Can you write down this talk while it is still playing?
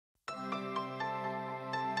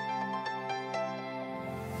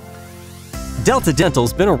Delta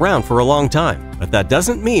Dental's been around for a long time, but that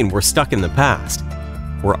doesn't mean we're stuck in the past.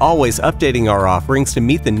 We're always updating our offerings to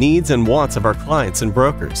meet the needs and wants of our clients and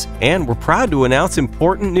brokers, and we're proud to announce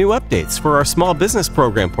important new updates for our small business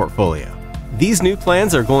program portfolio. These new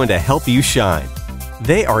plans are going to help you shine.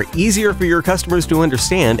 They are easier for your customers to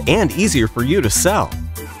understand and easier for you to sell.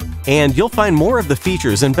 And you'll find more of the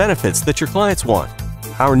features and benefits that your clients want.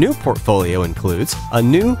 Our new portfolio includes a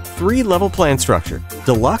new 3-level plan structure: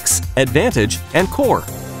 Deluxe, Advantage, and Core.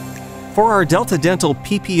 For our Delta Dental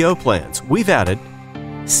PPO plans, we've added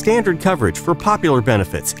standard coverage for popular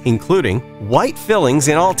benefits, including white fillings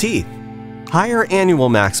in all teeth, higher annual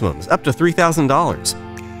maximums up to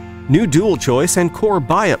 $3,000, new dual choice and core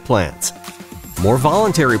buy-up plans, more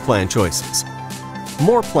voluntary plan choices,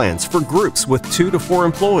 more plans for groups with 2 to 4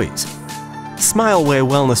 employees, SmileWay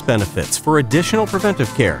wellness benefits for additional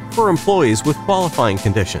preventive care for employees with qualifying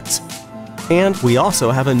conditions, and we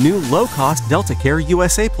also have a new low-cost Delta Care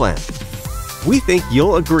USA plan. We think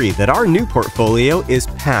you'll agree that our new portfolio is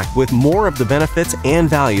packed with more of the benefits and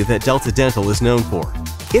value that Delta Dental is known for.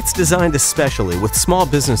 It's designed especially with small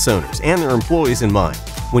business owners and their employees in mind.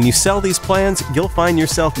 When you sell these plans, you'll find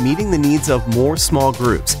yourself meeting the needs of more small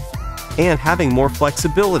groups and having more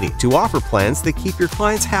flexibility to offer plans that keep your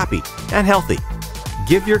clients happy and healthy.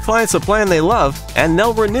 Give your clients a plan they love, and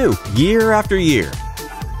they'll renew year after year.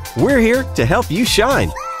 We're here to help you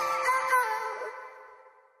shine.